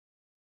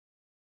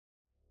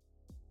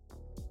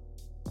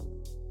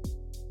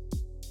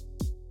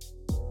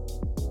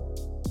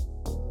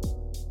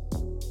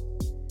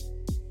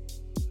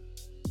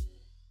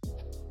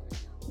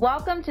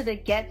Welcome to the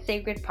Get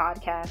Sacred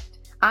podcast.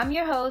 I'm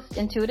your host,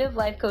 intuitive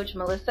life coach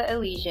Melissa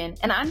Elysian,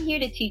 and I'm here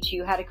to teach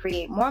you how to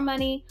create more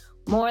money,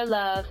 more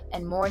love,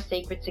 and more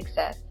sacred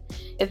success.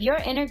 If your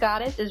inner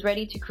goddess is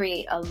ready to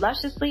create a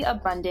lusciously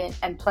abundant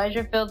and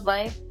pleasure-filled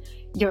life,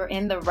 you're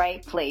in the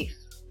right place.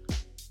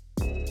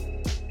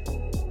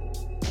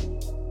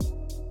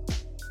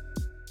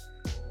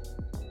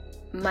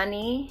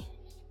 Money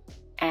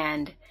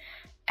and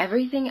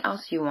everything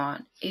else you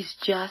want is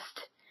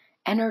just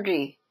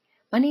energy.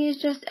 Money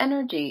is just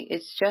energy.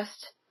 It's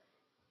just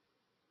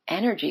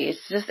energy.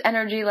 It's just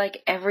energy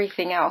like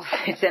everything else.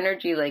 It's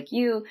energy like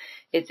you.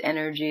 It's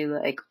energy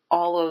like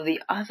all of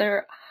the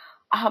other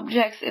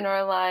objects in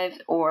our lives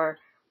or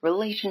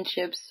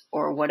relationships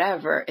or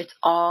whatever. It's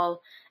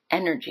all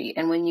energy.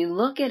 And when you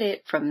look at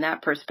it from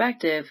that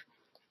perspective,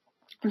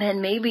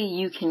 then maybe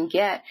you can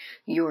get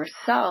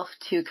yourself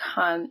to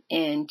come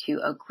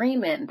into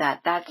agreement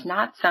that that's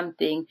not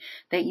something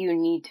that you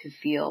need to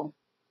feel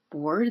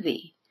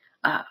worthy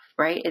of,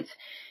 right? It's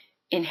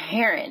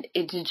inherent.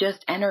 It's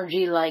just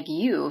energy like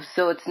you.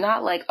 So it's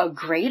not like a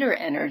greater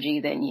energy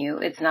than you.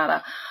 It's not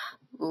a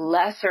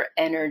lesser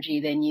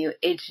energy than you.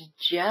 It's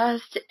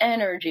just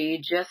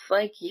energy, just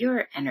like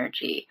your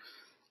energy.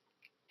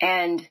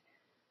 But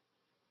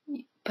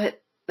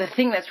the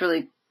thing that's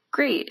really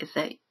great is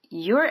that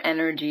your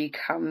energy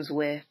comes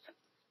with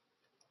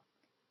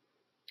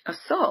a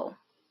soul.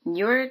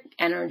 Your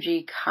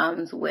energy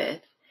comes with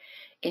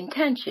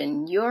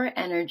intention. Your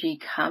energy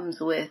comes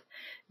with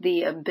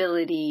the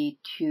ability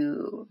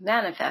to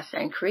manifest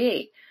and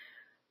create.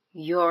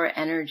 Your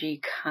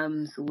energy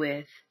comes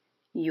with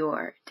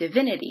your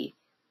divinity,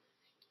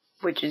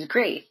 which is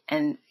great.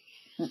 And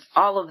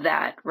all of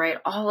that, right?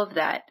 All of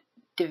that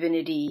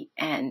divinity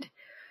and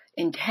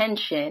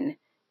intention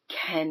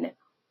can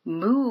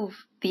move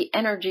the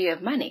energy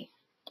of money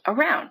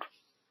around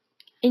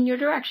in your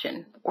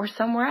direction or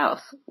somewhere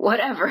else,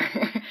 whatever.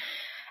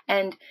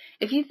 And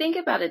if you think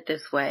about it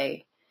this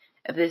way,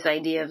 of this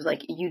idea of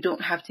like, you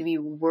don't have to be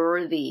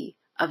worthy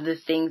of the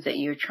things that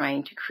you're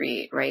trying to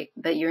create, right?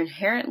 That you're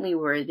inherently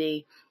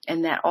worthy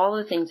and that all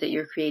the things that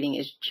you're creating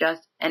is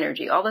just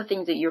energy. All the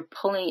things that you're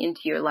pulling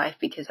into your life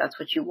because that's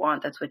what you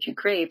want, that's what you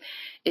crave,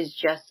 is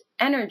just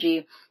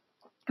energy.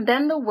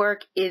 Then the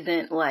work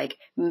isn't like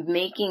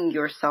making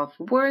yourself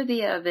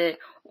worthy of it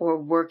or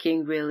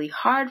working really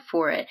hard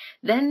for it.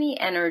 Then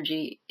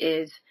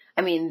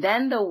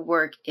then the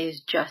work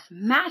is just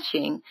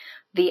matching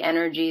the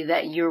energy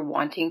that you're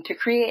wanting to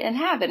create and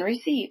have and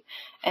receive.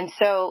 And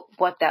so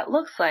what that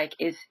looks like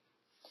is,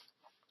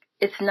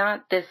 it's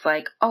not this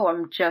like, oh,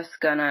 I'm just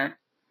gonna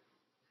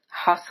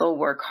hustle,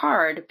 work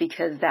hard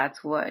because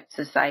that's what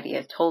society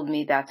has told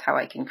me. That's how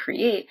I can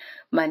create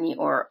money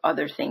or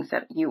other things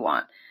that you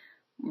want.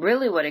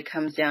 Really what it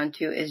comes down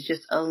to is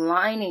just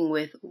aligning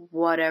with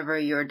whatever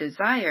your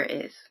desire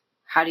is.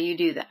 How do you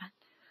do that?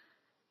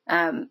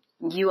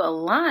 You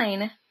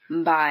align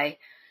by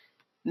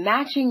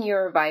matching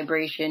your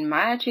vibration,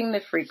 matching the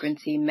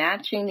frequency,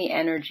 matching the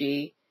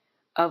energy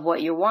of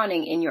what you're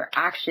wanting in your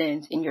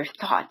actions, in your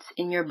thoughts,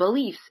 in your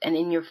beliefs, and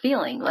in your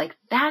feeling. Like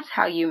that's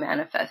how you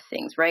manifest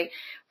things, right?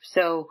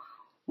 So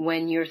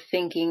when you're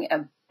thinking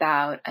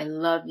about, I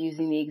love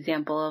using the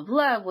example of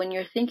love. When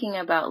you're thinking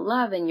about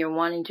love and you're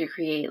wanting to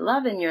create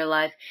love in your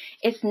life,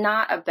 it's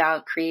not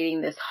about creating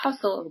this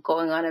hustle of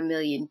going on 1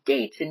 million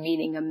dates and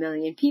meeting 1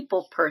 million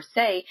people per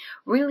se.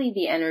 Really,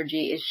 the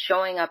energy is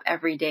showing up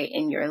every day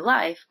in your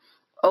life,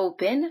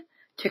 open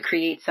to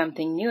create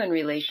something new in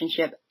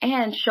relationship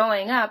and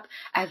showing up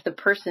as the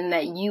person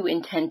that you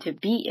intend to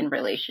be in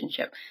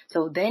relationship.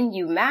 So then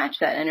you match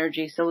that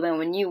energy. So then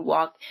when you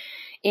walk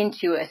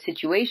into a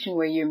situation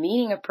where you're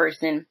meeting a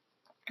person,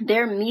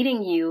 they're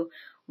meeting you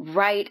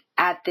right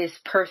at this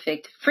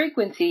perfect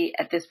frequency,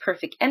 at this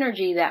perfect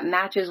energy that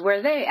matches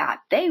where they're at.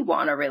 They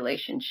want a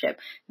relationship.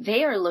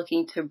 They are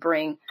looking to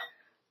create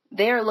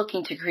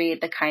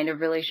the kind of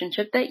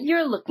relationship that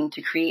you're looking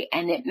to create,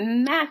 and it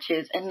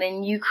matches, and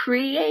then you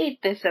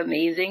create this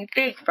amazing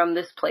thing from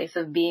this place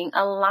of being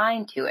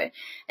aligned to it.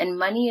 And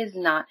money is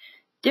not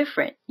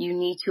different. You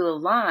need to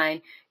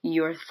align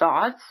your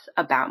thoughts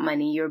about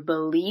money, your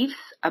beliefs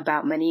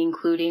about money,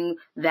 including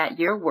that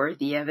you're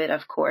worthy of it,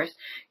 of course,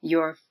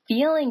 your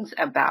feelings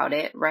about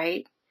it,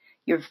 right?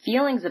 Your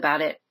feelings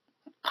about it,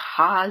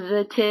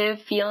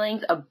 positive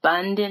feelings,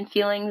 abundant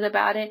feelings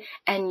about it,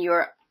 and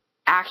your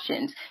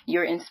actions,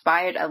 your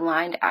inspired,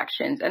 aligned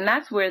actions. And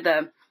that's where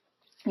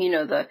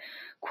the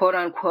quote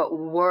unquote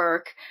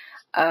work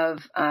of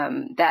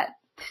that,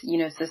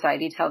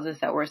 society tells us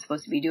that we're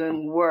supposed to be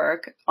doing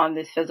work on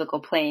this physical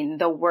plane.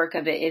 The work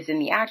of it is in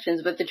the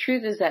actions. But the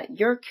truth is that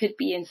you could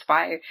be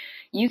inspired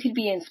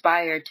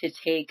to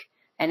take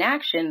an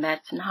action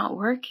that's not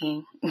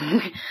working.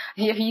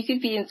 You could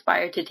be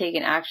inspired to take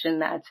an action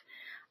that's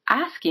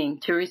asking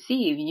to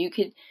receive. You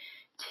could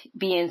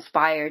be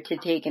inspired to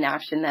take an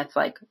action that's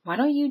like, why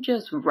don't you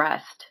just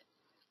rest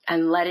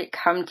and let it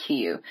come to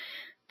you?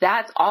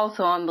 That's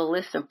also on the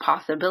list of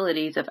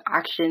possibilities of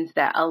actions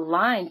that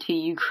align to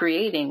you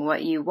creating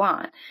what you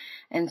want.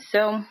 And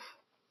so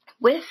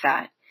with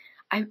that,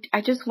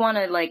 I just want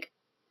to like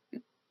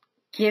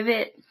give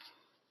it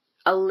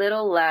a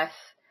little less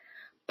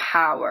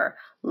power,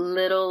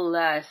 little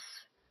less,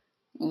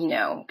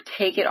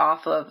 take it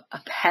off of a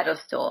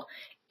pedestal.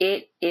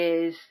 It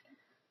is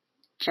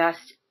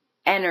just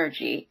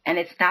energy. And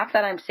it's not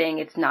that I'm saying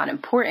it's not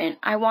important.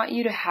 I want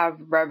you to have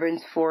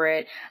reverence for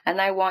it,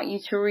 and I want you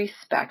to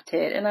respect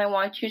it, and I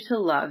want you to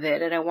love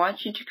it, and I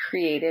want you to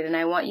create it, and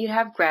I want you to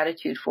have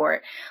gratitude for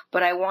it.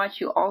 But I want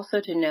you also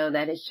to know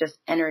that it's just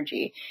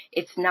energy.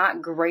 It's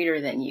not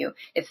greater than you.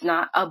 It's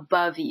not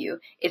above you.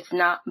 It's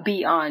not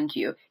beyond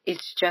you.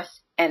 It's just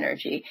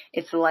energy.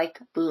 It's like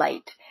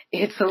light.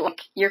 It's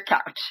like your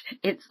couch.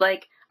 It's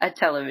like a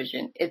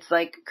television. It's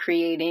like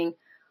creating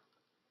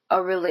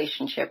a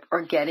relationship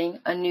or getting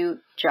a new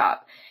job.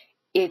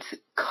 It's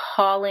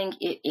calling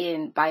it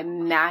in by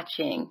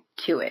matching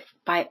to it,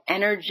 by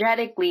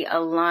energetically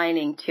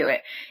aligning to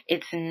it.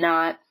 It's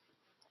not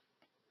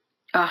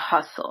a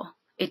hustle.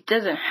 It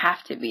doesn't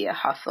have to be a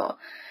hustle.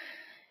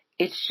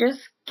 It's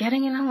just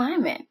getting in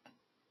alignment.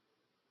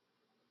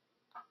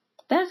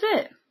 That's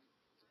it.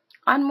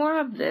 On more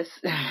of this,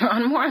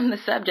 on more on the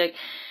subject,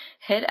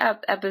 hit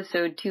up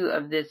episode 2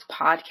 of this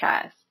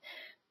podcast,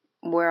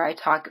 where I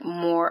talk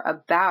more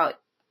about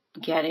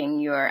getting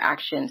your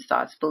actions,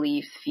 thoughts,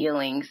 beliefs,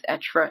 feelings,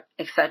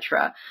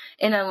 etc.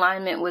 in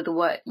alignment with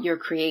what you're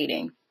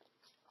creating.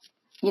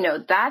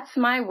 That's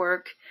my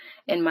work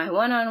in my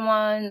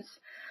one-on-ones.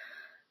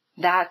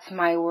 That's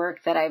my work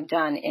that I've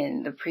done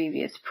in the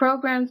previous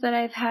programs that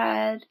I've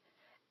had.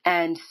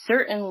 And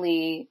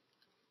certainly,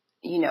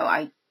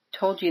 I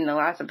told you in the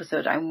last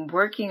episode, I'm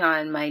working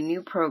on my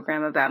new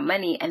program about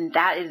money, and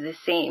that is the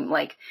same.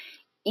 Like,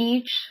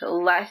 each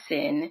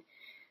lesson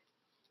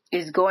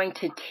is going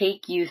to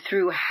take you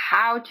through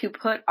how to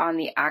put on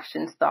the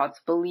actions, thoughts,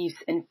 beliefs,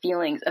 and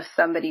feelings of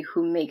somebody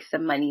who makes the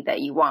money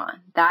that you want.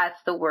 That's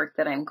the work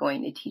that I'm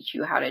going to teach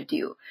you how to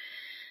do.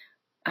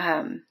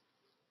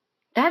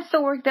 That's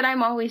the work that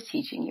I'm always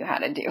teaching you how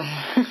to do.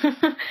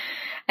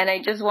 And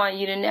I just want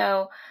you to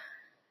know,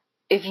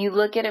 if you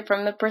look at it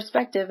from the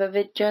perspective of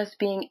it just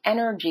being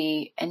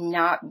energy and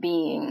not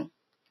being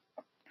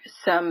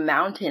some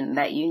mountain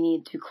that you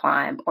need to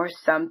climb or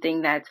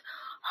something that's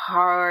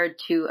hard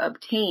to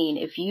obtain,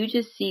 if you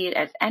just see it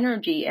as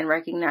energy and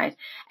recognize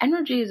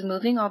energy is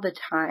moving all the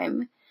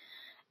time,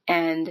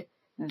 and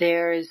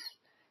there's,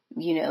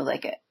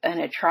 like an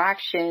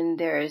attraction,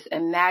 there's a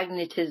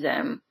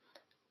magnetism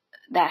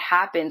that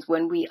happens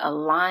when we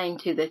align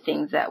to the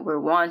things that we're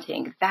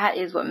wanting. That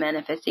is what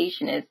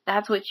manifestation is.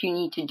 That's what you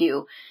need to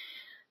do.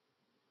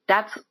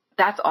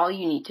 That's all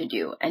you need to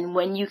do. And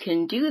when you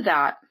can do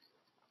that,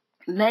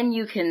 then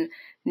you can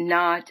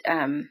not,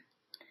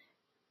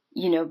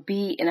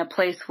 be in a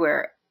place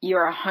where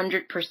you're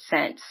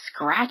 100%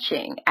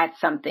 scratching at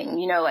something,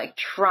 like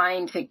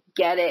trying to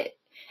get it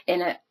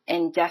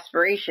in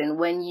desperation.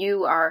 When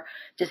you are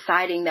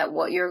deciding that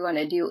what you're going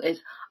to do is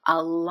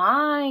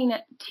align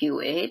to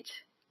it,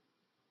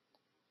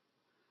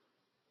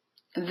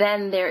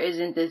 then there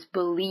isn't this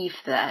belief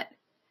that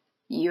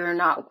you're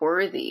not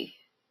worthy,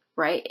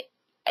 right?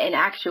 In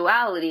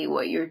actuality,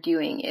 what you're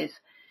doing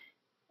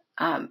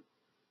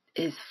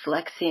is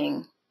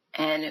flexing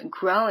and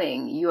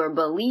growing your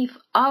belief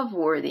of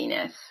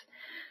worthiness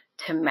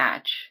to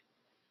match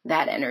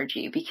that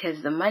energy,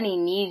 because the money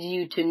needs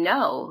you to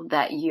know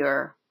that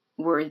you're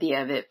worthy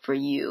of it for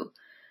you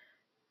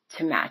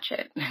to match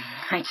it.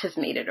 I just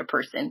made it a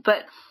person.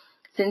 But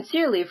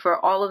sincerely, for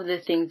all of the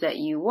things that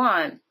you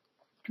want,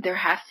 there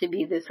has to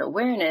be this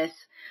awareness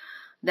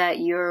that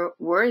you're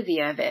worthy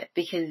of it,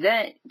 because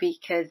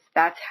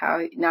that's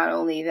how, not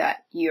only that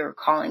you're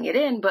calling it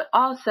in, but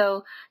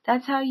also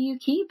that's how you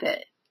keep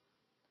it.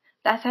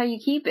 That's how you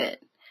keep it.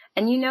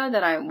 And you know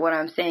that what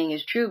I'm saying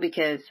is true,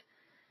 because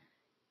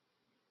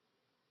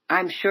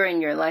I'm sure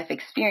in your life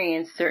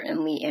experience,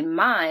 certainly in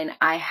mine,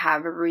 I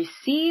have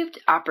received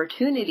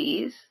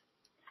opportunities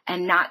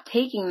and not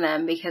taking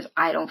them because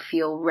I don't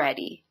feel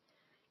ready,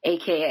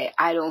 aka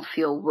I don't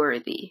feel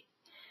worthy.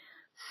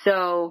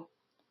 So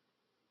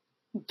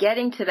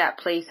getting to that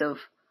place of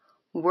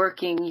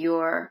working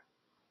your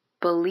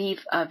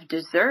belief of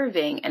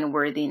deserving and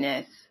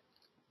worthiness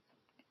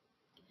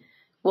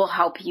will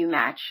help you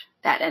match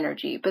that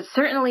energy. But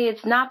certainly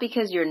it's not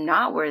because you're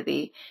not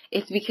worthy.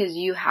 It's because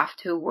you have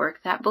to work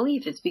that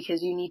belief. It's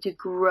because you need to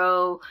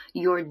grow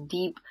your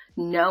deep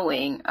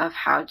knowing of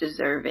how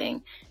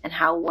deserving and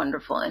how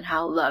wonderful and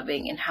how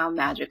loving and how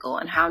magical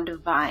and how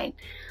divine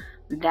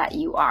that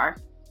you are.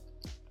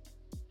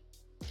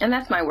 And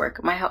that's my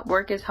work. My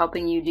work is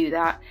helping you do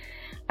that.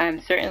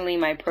 Certainly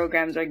my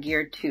programs are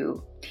geared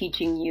to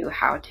teaching you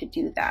how to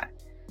do that.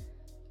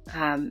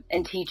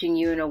 And teaching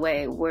you in a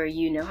way where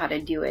you know how to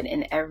do it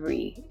in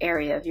every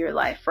area of your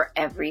life for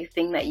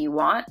everything that you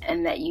want,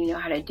 and that you know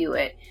how to do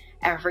it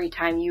every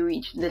time you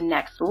reach the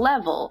next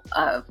level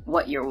of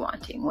what you're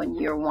wanting, when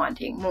you're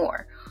wanting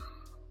more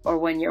or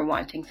when you're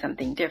wanting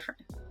something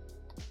different.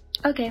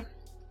 Okay,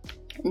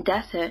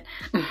 that's it.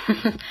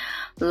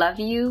 Love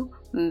you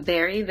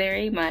very,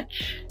 very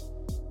much.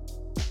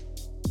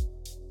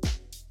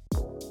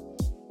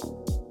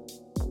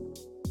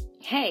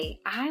 hey,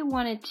 I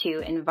wanted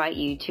to invite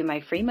you to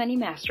my free money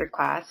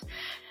masterclass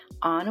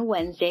on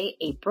Wednesday,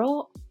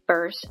 April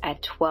 1st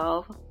at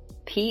 12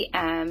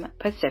 p.m.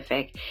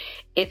 Pacific.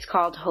 It's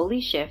called Holy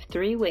Shift,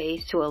 3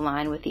 Ways to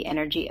Align with the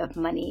Energy of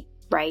Money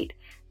Right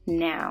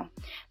Now.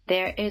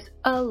 There is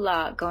a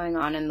lot going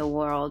on in the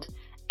world,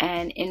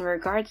 and in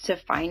regards to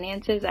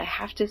finances, I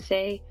have to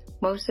say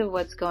most of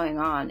what's going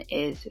on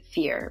is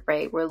fear,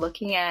 right? We're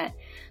looking at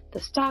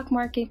the stock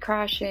market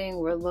crashing,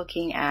 we're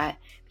looking at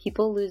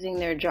people losing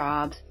their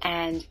jobs,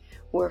 and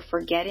we're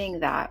forgetting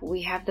that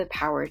we have the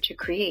power to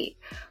create.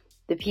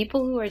 The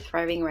people who are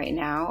thriving right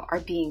now are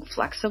being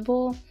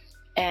flexible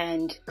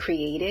and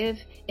creative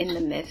in the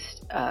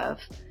midst of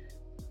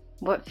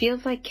what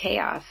feels like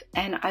chaos.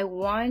 And I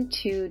want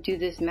to do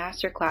this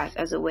masterclass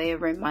as a way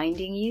of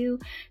reminding you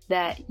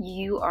that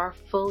you are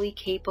fully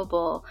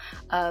capable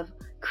of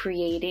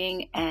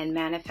creating and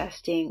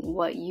manifesting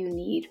what you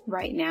need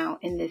right now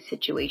in this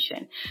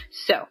situation.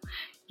 So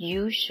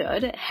you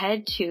should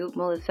head to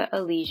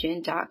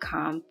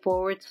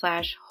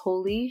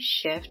melissaelysian.com/holy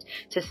shift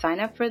to sign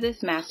up for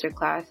this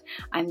masterclass.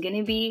 I'm going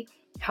to be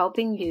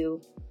helping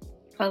you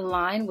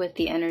align with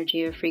the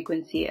energy or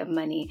frequency of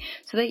money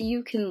so that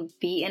you can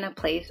be in a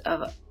place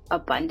of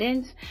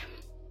abundance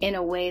in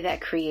a way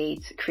that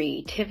creates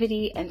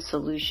creativity and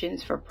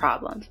solutions for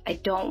problems. I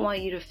don't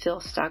want you to feel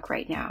stuck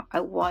right now.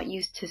 I want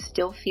you to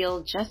still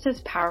feel just as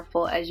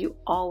powerful as you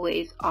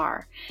always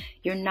are.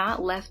 You're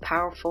not less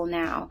powerful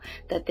now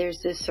that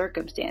there's this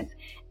circumstance.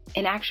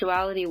 In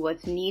actuality,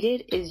 what's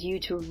needed is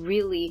you to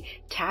really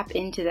tap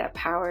into that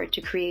power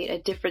to create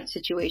a different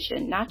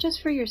situation, not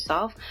just for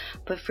yourself,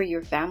 but for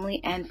your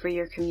family and for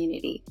your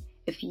community.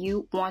 If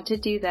you want to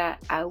do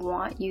that, I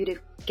want you to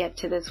get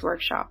to this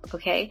workshop,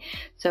 okay?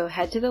 So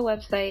head to the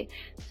website,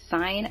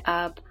 sign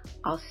up.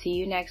 I'll see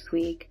you next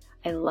week.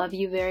 I love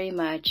you very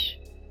much.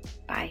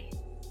 Bye.